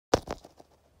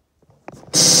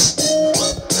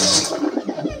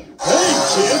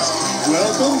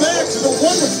Welcome back to the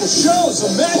wonderful show's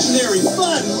Imaginary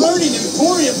Fun Learning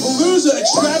Emporium Palooza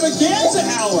Extravaganza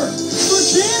Hour for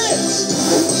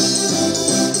kids.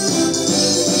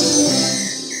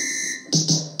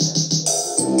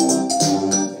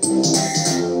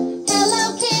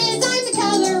 Hello kids, I'm the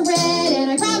color red, and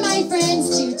I brought my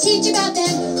friends to teach about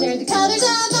them. They're the colors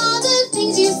of all the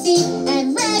things you see,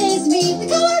 and red is me, the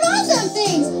color of awesome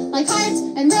things, like hearts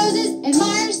and roses and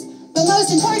Mars, but most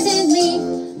importantly,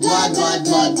 blood, blood,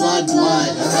 blood, blood,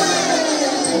 blood.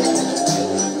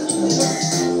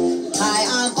 Hi,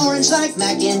 I'm orange like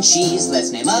mac and cheese.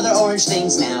 Let's name other orange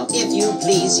things now, if you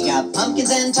please. You got pumpkins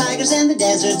and tigers and the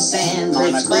desert sand. On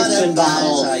a butter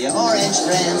bottle, all your orange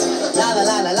friends. La la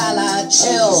la la la la,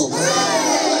 chill.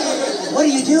 What are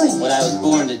you doing? What I was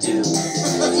born to do.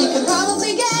 You can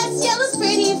probably guess, yellow's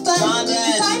pretty fun. You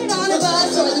can find it on a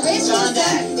bus or the race track.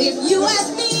 If you ask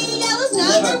me, yellow's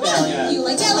number one. If you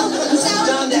like yellow and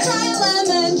sour, then try a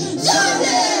lemon.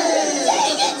 Jaundice!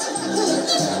 Dang it!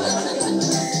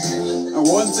 I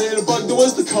once ate a bug that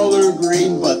was the color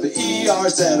green, but the ER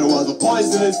said it was a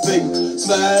poisonous thing.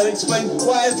 So that explained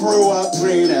why I threw up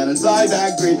green, and inside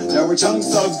that green there were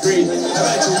chunks of green. I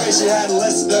bet you wish you had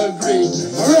listened to green.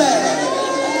 Hooray!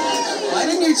 Why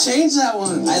didn't you change that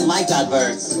one? I like that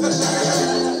verse.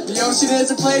 The ocean is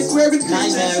a place where good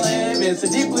creatures live. It's a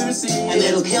deep blue sea. And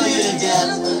it'll kill you to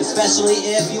death, especially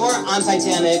if you're on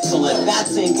Titanic, so let that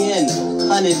sink in,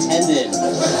 pun intended.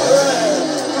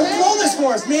 Roll this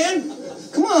for us, man.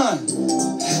 Come on.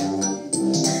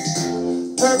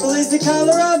 Purple is the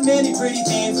color of many pretty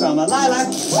things, from a lilac.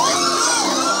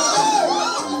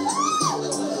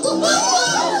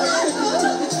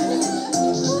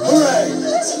 Hooray!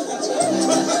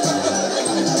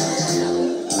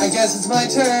 I guess it's my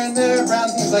turn. There are brown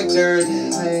things like dirt.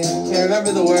 I can't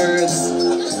remember the words.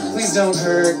 Please don't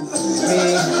hurt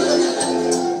me.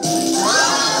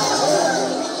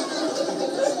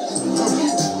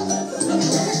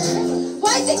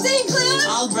 White things include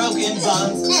All broken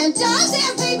bones and dogs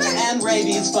and paper. and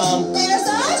rabies foam. There's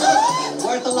a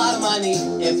Worth a lot of money.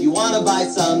 If you want to buy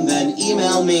some, then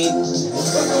email me.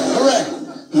 Hooray!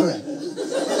 Hooray!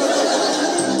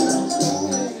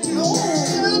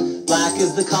 Black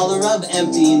is the color of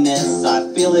emptiness.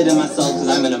 I feel it in my soul because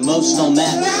I'm an emotional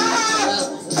mess.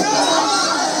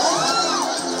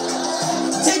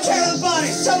 Take care of the body.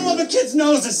 Shove them up a kid's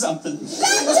nose or something.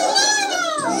 back to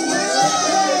normal.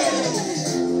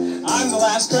 I'm the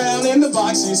last crayon in the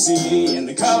box you see, and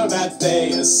the color that they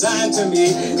assigned to me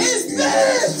is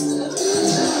this!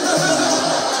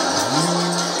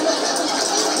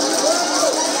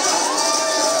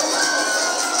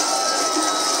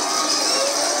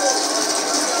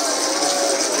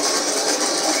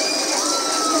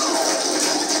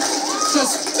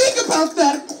 Just think about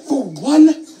that